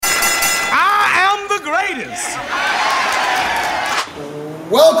Raiders.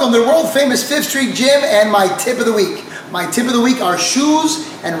 Welcome to the world famous Fifth Street Gym and my tip of the week. My tip of the week are shoes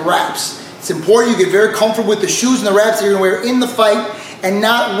and wraps. It's important you get very comfortable with the shoes and the wraps that you're gonna wear in the fight and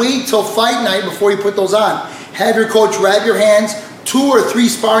not wait till fight night before you put those on. Have your coach wrap your hands 2 or 3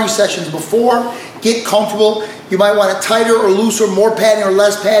 sparring sessions before. Get comfortable. You might want it tighter or looser, more padding or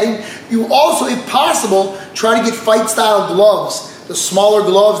less padding. You also, if possible, try to get fight style gloves. The smaller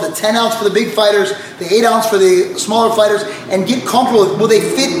gloves, the 10 ounce for the big fighters, the 8 ounce for the smaller fighters, and get comfortable with, will they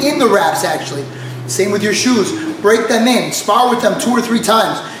fit in the wraps actually? Same with your shoes. Break them in, spar with them 2 or 3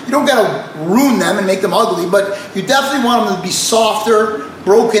 times. You don't gotta ruin them and make them ugly, but you definitely want them to be softer,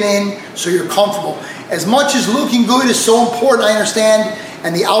 broken in, so you're comfortable. As much as looking good is so important, I understand,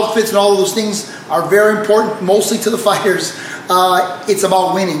 and the outfits and all of those things are very important, mostly to the fighters, it's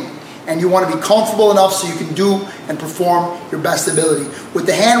about winning. And you want to be comfortable enough so you can do and perform your best ability. With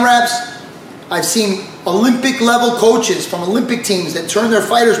the hand wraps, I've seen Olympic level coaches from Olympic teams that turn their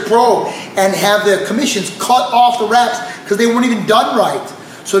fighters pro and have their commissions cut off the wraps because they weren't even done right.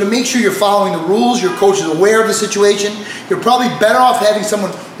 So to make sure you're following the rules, your coach is aware of the situation, you're probably better off having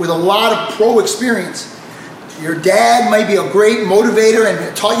someone with a lot of pro experience. Your dad might be a great motivator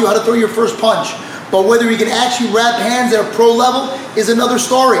and taught you how to throw your first punch, but whether you can actually wrap hands at a pro level is another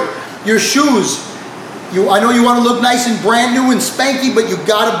story. Your shoes, I know you want to look nice and brand new and spanky, but you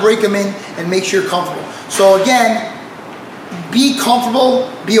got to break them in and make sure you're comfortable. So again, be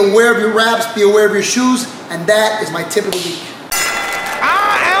comfortable, be aware of your wraps, be aware of your shoes, and that is my tip of the week.